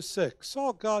 praying for the sick.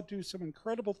 Saw God do some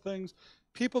incredible things.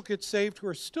 People get saved who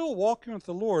are still walking with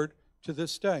the Lord to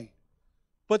this day.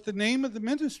 But the name of the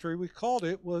ministry, we called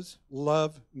it, was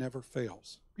Love Never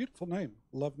Fails. Beautiful name,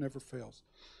 Love Never Fails.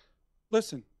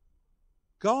 Listen,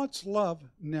 God's love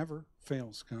never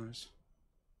fails, guys.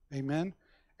 Amen?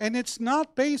 And it's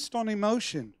not based on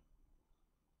emotion.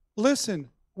 Listen,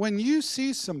 when you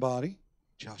see somebody,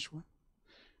 Joshua,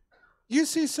 you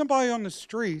see somebody on the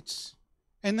streets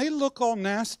and they look all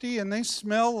nasty and they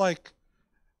smell like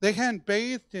they hadn't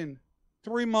bathed in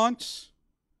 3 months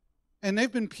and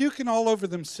they've been puking all over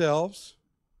themselves,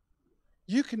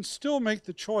 you can still make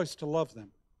the choice to love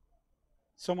them.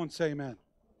 Someone say amen.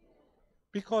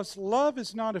 Because love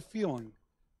is not a feeling.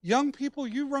 Young people,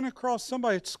 you run across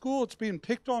somebody at school that's being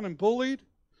picked on and bullied,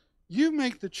 you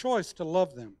make the choice to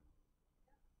love them.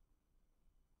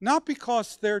 Not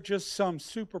because they're just some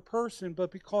super person, but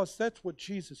because that's what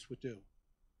Jesus would do.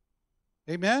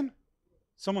 Amen?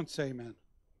 Someone say amen.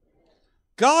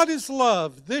 God is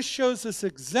love. This shows us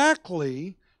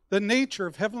exactly the nature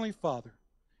of Heavenly Father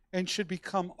and should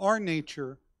become our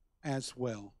nature as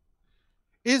well.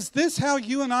 Is this how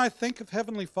you and I think of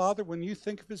Heavenly Father when you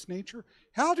think of His nature?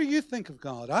 How do you think of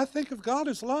God? I think of God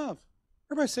as love.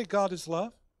 Everybody say God is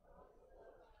love.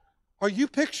 Are you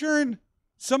picturing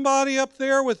somebody up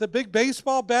there with a big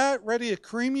baseball bat ready to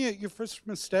cream you at your first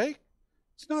mistake?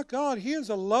 It's not God. He is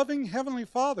a loving Heavenly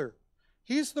Father.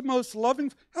 He's the most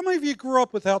loving. How many of you grew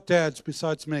up without dads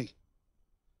besides me?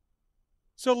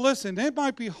 So listen, it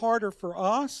might be harder for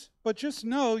us, but just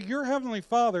know your Heavenly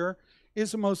Father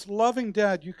is the most loving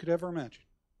dad you could ever imagine.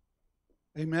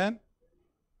 Amen?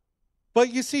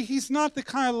 But you see, He's not the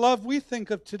kind of love we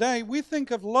think of today. We think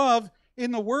of love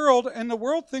in the world, and the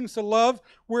world thinks of love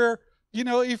where,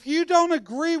 if you don't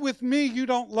agree with me, you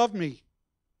don't love me.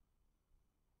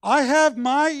 I have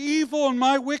my evil and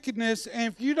my wickedness,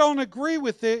 and if you don't agree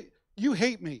with it, you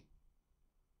hate me.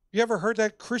 You ever heard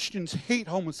that Christians hate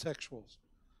homosexuals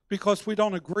because we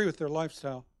don't agree with their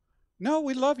lifestyle? No,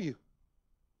 we love you.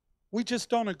 We just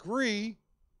don't agree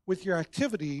with your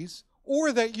activities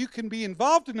or that you can be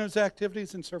involved in those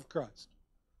activities and serve Christ.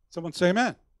 Someone say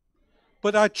amen.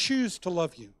 But I choose to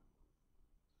love you.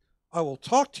 I will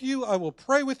talk to you. I will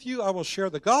pray with you. I will share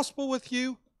the gospel with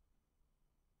you.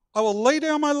 I will lay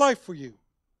down my life for you.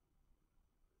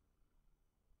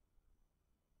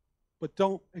 But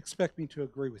don't expect me to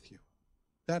agree with you.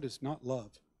 That is not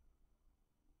love.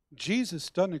 Jesus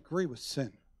doesn't agree with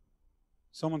sin.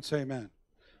 Someone say amen.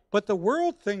 But the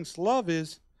world thinks love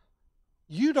is,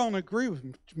 you don't agree with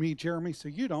me, Jeremy, so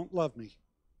you don't love me.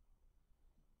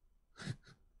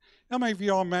 How many of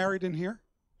you all married in here?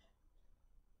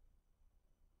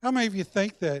 How many of you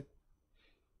think that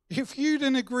if you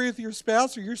didn't agree with your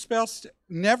spouse or your spouse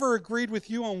never agreed with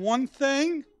you on one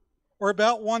thing or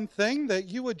about one thing, that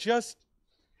you would just,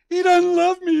 he doesn't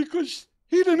love me because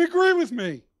he didn't agree with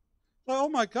me? Like, oh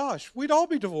my gosh, we'd all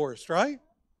be divorced, right?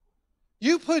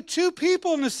 You put two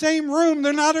people in the same room,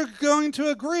 they're not going to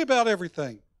agree about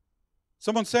everything.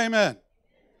 Someone say amen.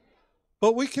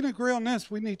 But we can agree on this.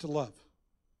 We need to love.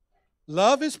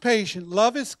 Love is patient.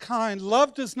 Love is kind.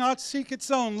 Love does not seek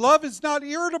its own. Love is not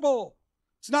irritable.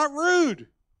 It's not rude.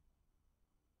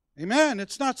 Amen.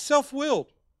 It's not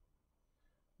self-willed.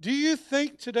 Do you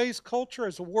think today's culture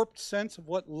has a warped sense of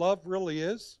what love really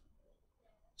is?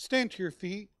 Stand to your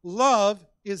feet. Love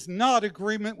is not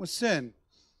agreement with sin.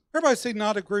 Everybody say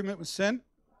not agreement with sin.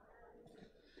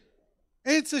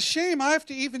 It's a shame I have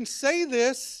to even say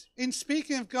this in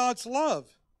speaking of God's love.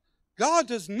 God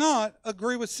does not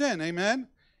agree with sin. Amen?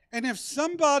 And if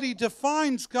somebody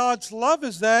defines God's love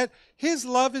as that, His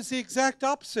love is the exact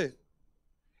opposite.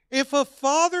 If a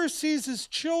father sees his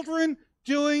children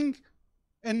doing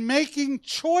and making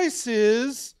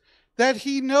choices that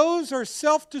he knows are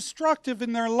self-destructive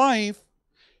in their life,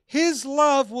 His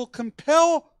love will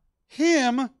compel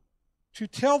him to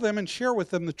tell them and share with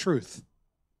them the truth.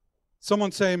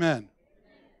 Someone say amen.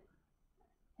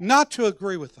 Not to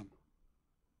agree with them.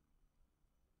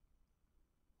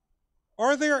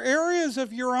 Are there areas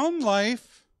of your own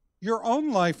life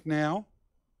now,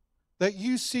 that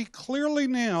you see clearly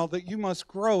now that you must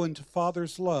grow into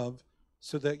Father's love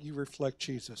so that you reflect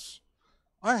Jesus?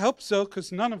 I hope so,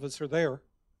 because none of us are there.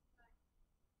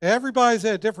 Everybody's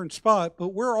at a different spot,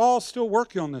 but we're all still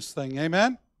working on this thing.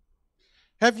 Amen?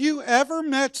 Have you ever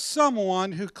met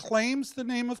someone who claims the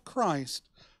name of Christ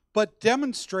but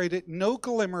demonstrated no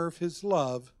glimmer of His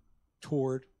love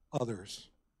toward others?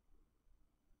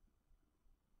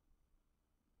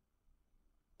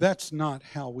 That's not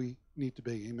how we need to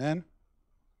be. Amen?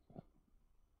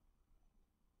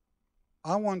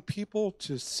 I want people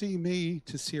to see me,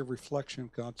 to see a reflection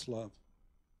of God's love.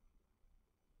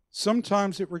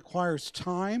 Sometimes it requires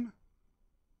time.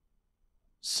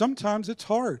 Sometimes it's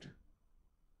hard.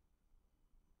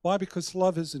 Why? Because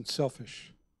love isn't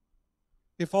selfish.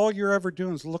 If all you're ever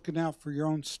doing is looking out for your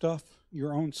own stuff,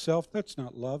 your own self, that's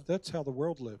not love. That's how the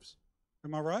world lives.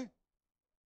 Am I right?